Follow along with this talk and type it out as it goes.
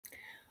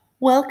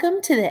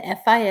Welcome to the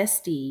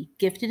FISD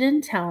Gifted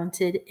and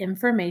Talented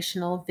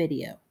informational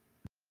video.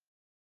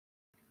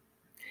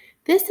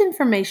 This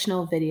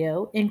informational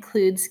video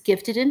includes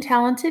Gifted and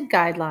Talented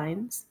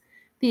guidelines,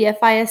 the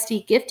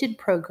FISD Gifted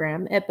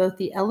program at both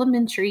the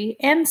elementary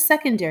and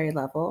secondary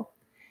level,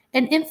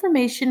 and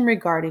information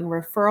regarding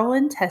referral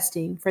and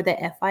testing for the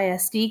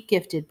FISD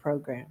Gifted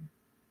program.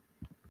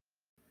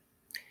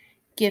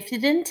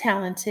 Gifted and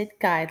Talented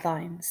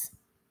guidelines.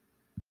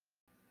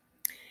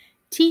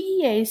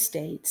 TEA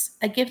states,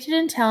 a gifted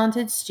and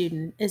talented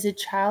student is a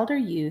child or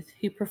youth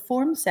who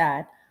performs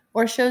at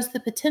or shows the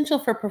potential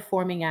for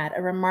performing at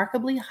a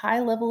remarkably high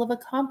level of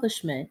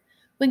accomplishment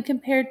when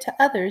compared to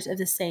others of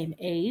the same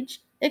age,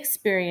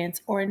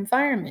 experience, or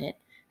environment,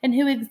 and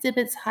who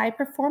exhibits high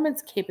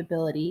performance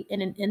capability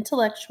in an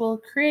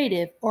intellectual,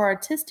 creative, or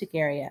artistic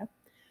area,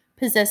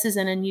 possesses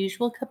an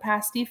unusual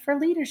capacity for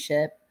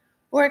leadership,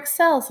 or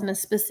excels in a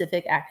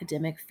specific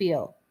academic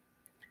field.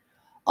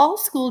 All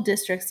school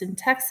districts in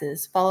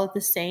Texas follow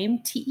the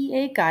same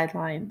TEA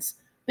guidelines,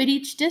 but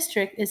each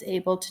district is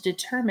able to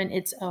determine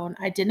its own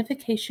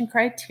identification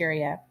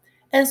criteria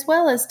as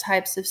well as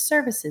types of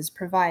services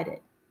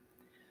provided.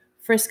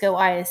 Frisco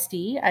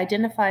ISD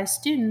identifies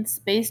students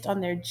based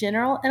on their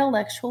general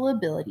intellectual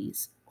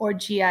abilities, or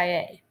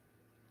GIA.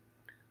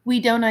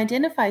 We don't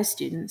identify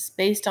students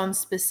based on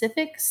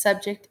specific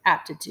subject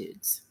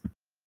aptitudes.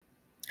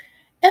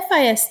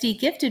 FISD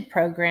Gifted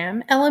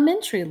Program,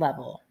 Elementary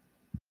Level.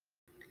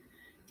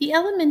 The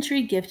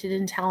Elementary Gifted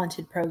and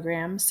Talented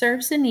program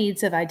serves the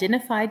needs of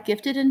identified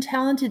gifted and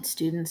talented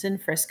students in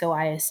Frisco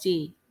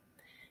ISD.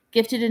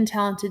 Gifted and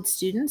talented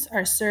students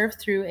are served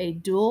through a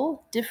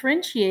dual,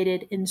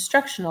 differentiated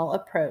instructional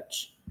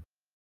approach.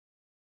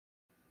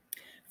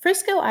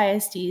 Frisco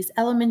ISD's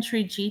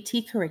elementary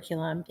GT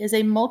curriculum is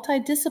a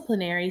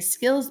multidisciplinary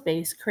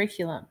skills-based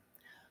curriculum.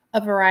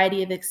 A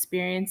variety of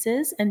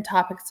experiences and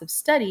topics of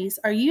studies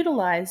are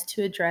utilized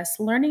to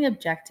address learning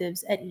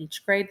objectives at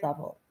each grade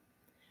level.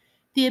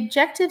 The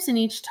objectives in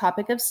each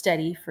topic of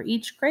study for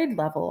each grade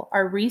level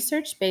are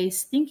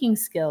research-based thinking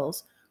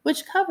skills,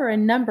 which cover a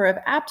number of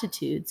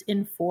aptitudes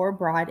in 4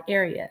 broad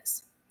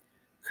areas: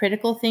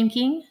 critical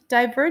thinking,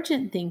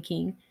 divergent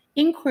thinking,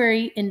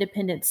 inquiry,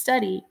 independent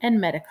study, and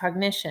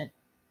metacognition.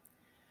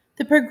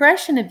 The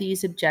progression of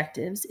these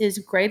objectives is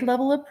grade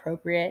level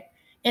appropriate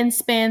and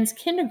spans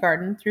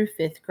kindergarten through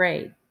 5th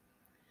grade.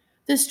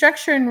 The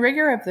structure and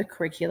rigor of the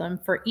curriculum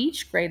for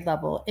each grade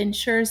level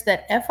ensures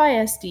that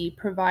FISD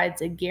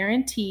provides a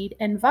guaranteed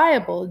and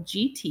viable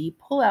GT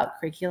pull-out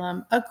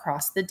curriculum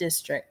across the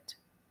district.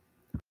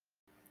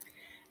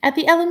 At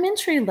the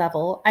elementary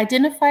level,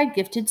 identified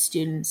gifted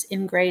students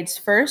in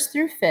grades 1st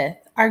through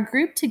 5th are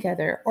grouped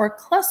together or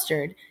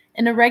clustered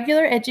in a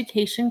regular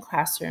education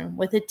classroom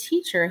with a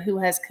teacher who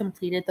has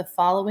completed the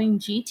following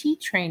GT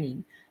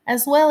training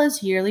as well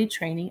as yearly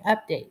training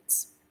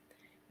updates: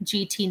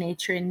 GT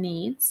Nature and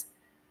Needs,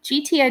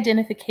 GT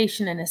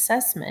Identification and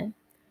Assessment,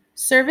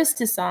 Service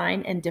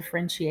Design and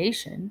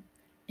Differentiation,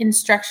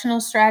 Instructional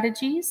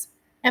Strategies,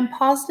 and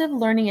Positive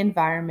Learning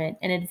Environment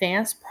and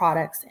Advanced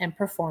Products and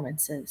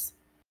Performances.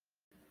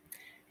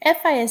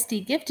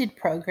 FISD Gifted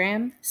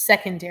Program,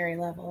 Secondary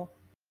Level.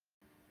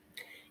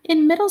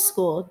 In middle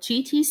school,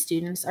 GT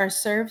students are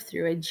served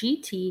through a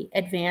GT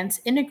Advanced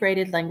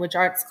Integrated Language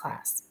Arts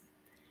class.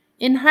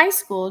 In high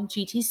school,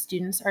 GT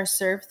students are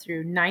served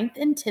through 9th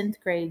and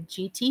 10th grade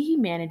GT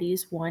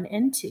Humanities 1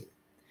 and 2.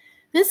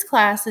 This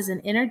class is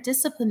an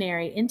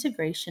interdisciplinary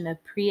integration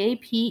of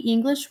Pre-AP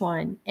English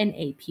 1 and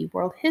AP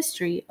World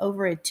History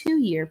over a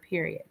 2-year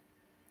period.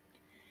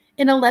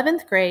 In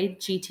 11th grade,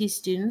 GT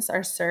students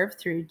are served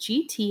through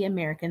GT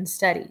American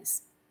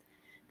Studies.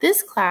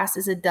 This class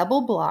is a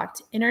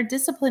double-blocked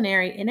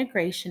interdisciplinary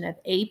integration of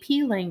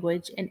AP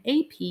Language and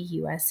AP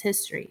U.S.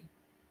 History.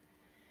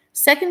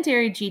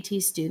 Secondary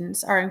GT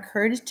students are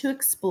encouraged to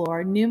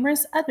explore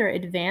numerous other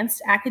advanced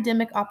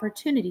academic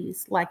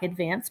opportunities like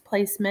advanced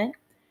placement,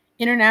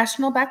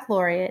 international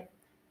baccalaureate,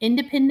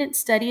 independent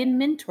study and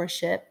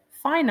mentorship,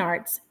 fine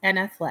arts, and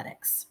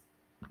athletics.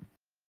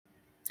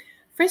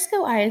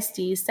 Frisco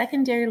ISD's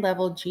secondary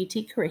level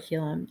GT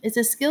curriculum is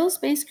a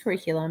skills-based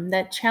curriculum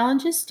that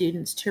challenges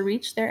students to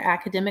reach their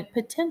academic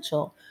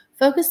potential,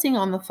 focusing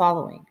on the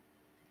following: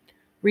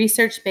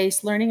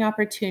 research-based learning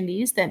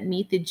opportunities that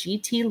meet the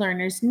GT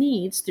learner's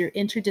needs through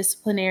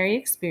interdisciplinary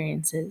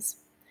experiences,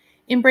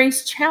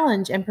 embrace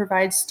challenge and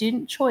provide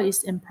student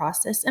choice in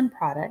process and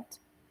product,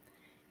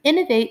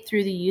 innovate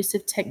through the use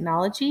of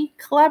technology,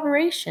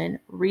 collaboration,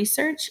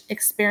 research,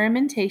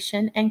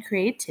 experimentation, and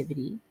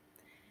creativity,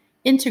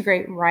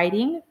 integrate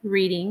writing,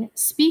 reading,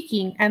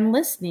 speaking, and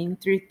listening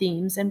through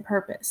themes and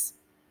purpose.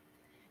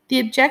 The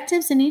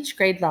objectives in each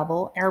grade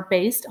level are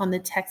based on the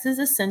Texas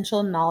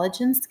Essential Knowledge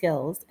and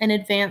Skills and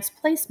Advanced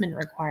Placement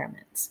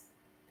requirements.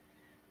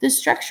 The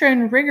structure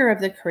and rigor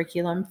of the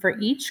curriculum for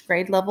each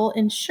grade level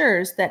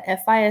ensures that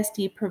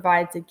FISD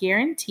provides a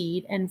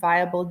guaranteed and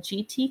viable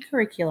GT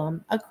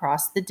curriculum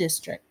across the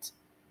district.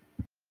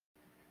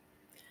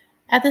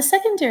 At the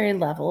secondary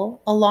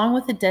level, along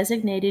with the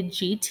designated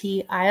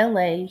GT,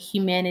 ILA,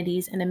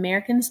 Humanities, and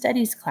American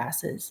Studies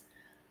classes,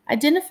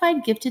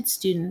 identified gifted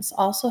students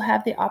also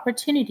have the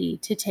opportunity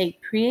to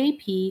take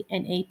pre-AP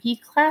and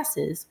AP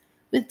classes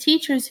with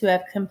teachers who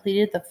have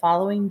completed the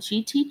following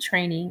GT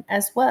training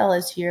as well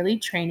as yearly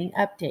training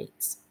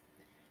updates: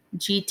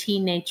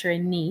 GT Nature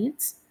and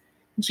Needs,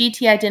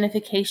 GT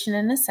Identification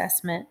and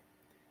Assessment,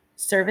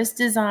 Service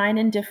Design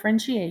and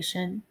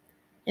Differentiation,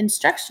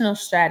 Instructional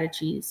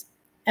Strategies,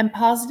 and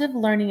Positive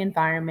Learning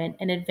Environment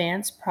and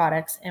Advanced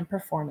Products and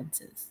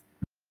Performances.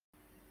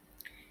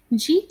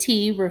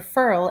 GT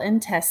Referral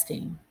and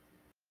Testing.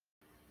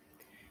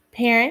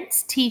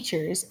 Parents,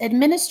 teachers,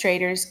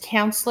 administrators,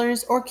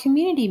 counselors, or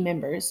community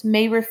members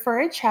may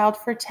refer a child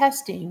for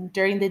testing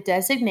during the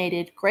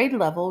designated grade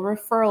level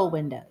referral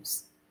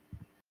windows.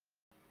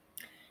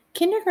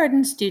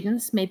 Kindergarten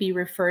students may be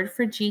referred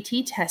for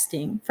GT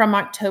testing from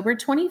October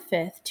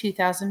 25,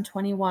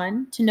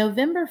 2021 to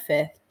November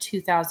 5,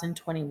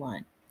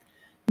 2021.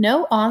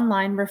 No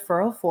online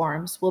referral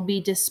forms will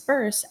be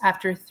dispersed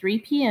after 3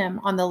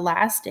 p.m. on the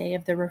last day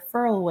of the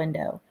referral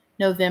window,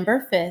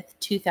 November 5,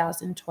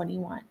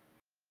 2021.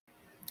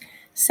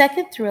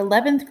 2nd through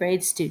 11th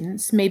grade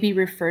students may be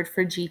referred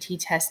for GT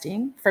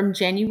testing from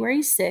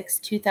January 6,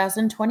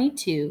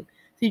 2022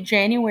 through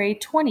January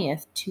 20,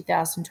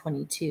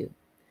 2022.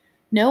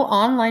 No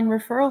online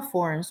referral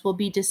forms will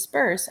be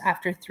dispersed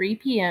after 3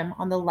 p.m.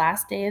 on the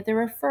last day of the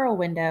referral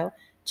window,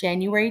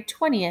 January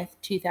 20,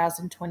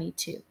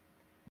 2022.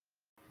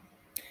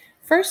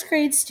 First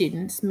grade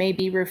students may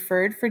be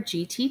referred for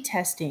GT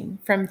testing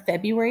from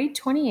February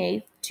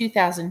 28,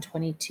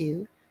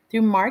 2022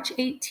 through March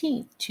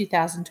 18,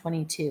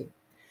 2022.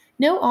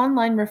 No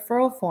online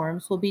referral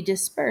forms will be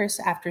dispersed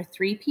after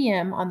 3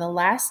 p.m. on the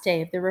last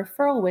day of the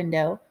referral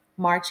window,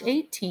 March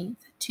 18,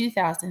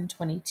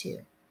 2022.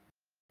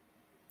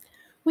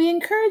 We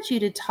encourage you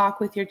to talk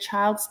with your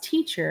child's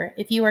teacher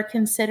if you are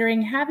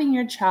considering having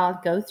your child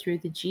go through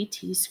the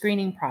GT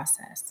screening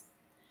process.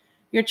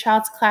 Your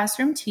child's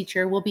classroom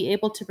teacher will be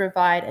able to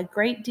provide a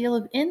great deal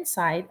of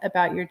insight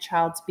about your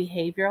child's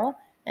behavioral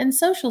and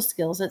social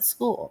skills at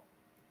school.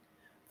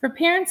 For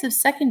parents of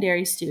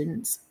secondary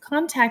students,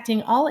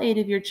 contacting all 8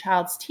 of your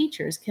child's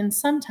teachers can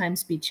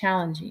sometimes be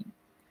challenging.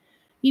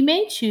 You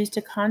may choose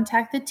to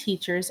contact the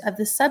teachers of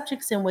the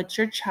subjects in which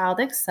your child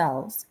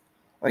excels,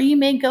 or you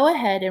may go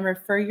ahead and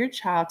refer your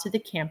child to the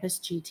campus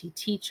GT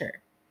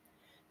teacher.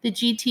 The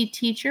GT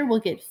teacher will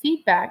get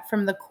feedback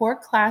from the core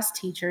class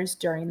teachers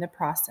during the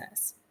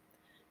process.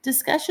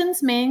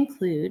 Discussions may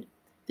include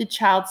the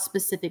child's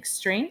specific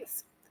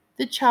strengths,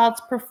 the child's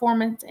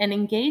performance and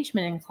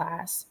engagement in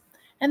class,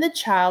 and the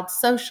child's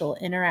social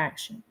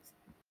interactions.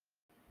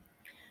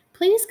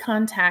 Please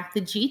contact the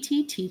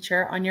GT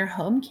teacher on your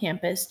home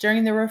campus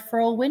during the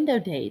referral window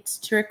dates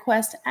to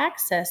request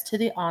access to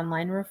the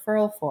online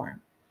referral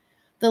form.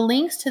 The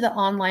links to the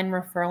online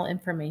referral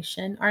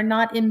information are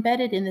not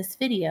embedded in this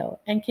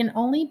video and can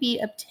only be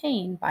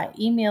obtained by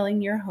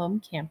emailing your home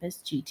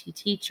campus GT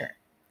teacher.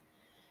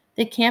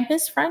 The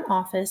campus front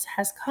office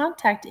has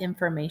contact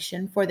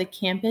information for the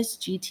campus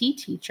GT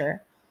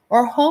teacher,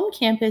 or home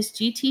campus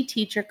GT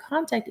teacher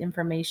contact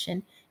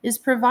information is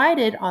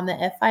provided on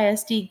the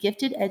FISD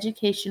Gifted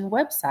Education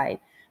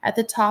website at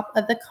the top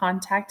of the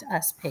Contact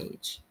Us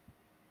page.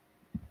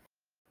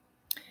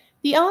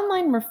 The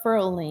online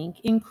referral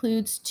link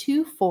includes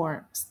 2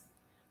 forms: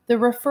 the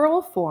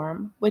referral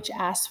form, which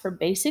asks for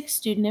basic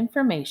student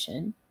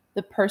information,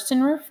 the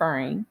person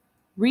referring,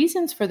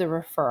 reasons for the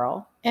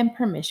referral, and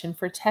permission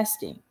for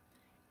testing,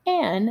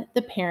 and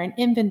the parent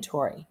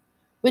inventory,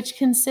 which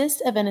consists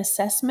of an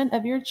assessment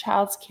of your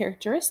child's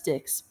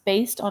characteristics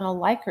based on a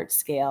Likert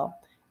scale,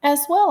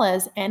 as well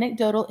as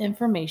anecdotal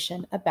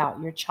information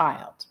about your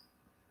child.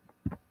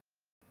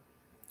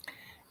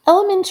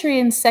 Elementary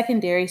and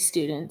secondary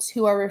students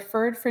who are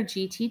referred for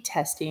GT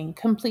testing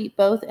complete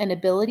both an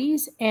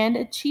abilities and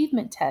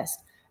achievement test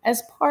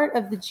as part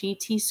of the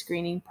GT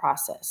screening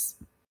process.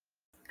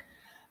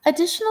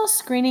 Additional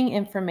screening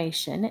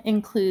information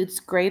includes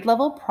grade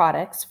level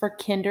products for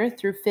kinder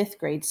through 5th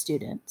grade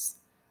students,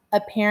 a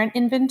parent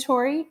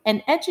inventory,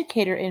 an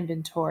educator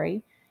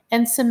inventory,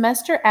 and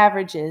semester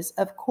averages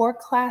of core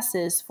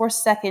classes for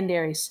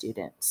secondary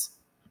students.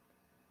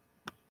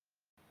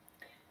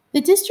 The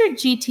District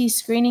GT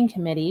Screening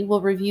Committee will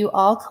review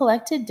all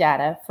collected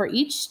data for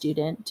each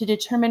student to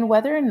determine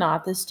whether or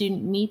not the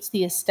student meets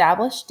the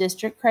established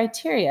district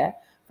criteria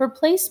for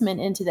placement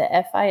into the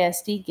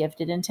FISD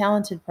Gifted and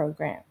Talented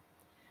program.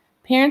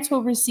 Parents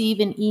will receive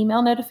an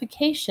email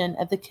notification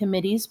of the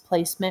committee's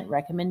placement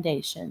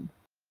recommendation.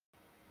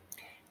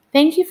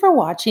 Thank you for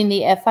watching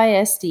the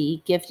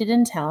FISD Gifted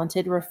and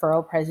Talented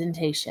referral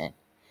presentation.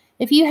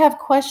 If you have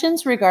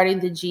questions regarding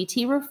the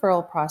GT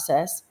referral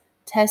process,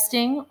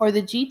 testing, or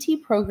the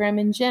GT program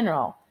in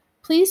general,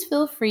 please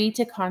feel free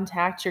to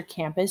contact your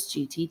campus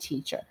GT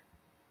teacher.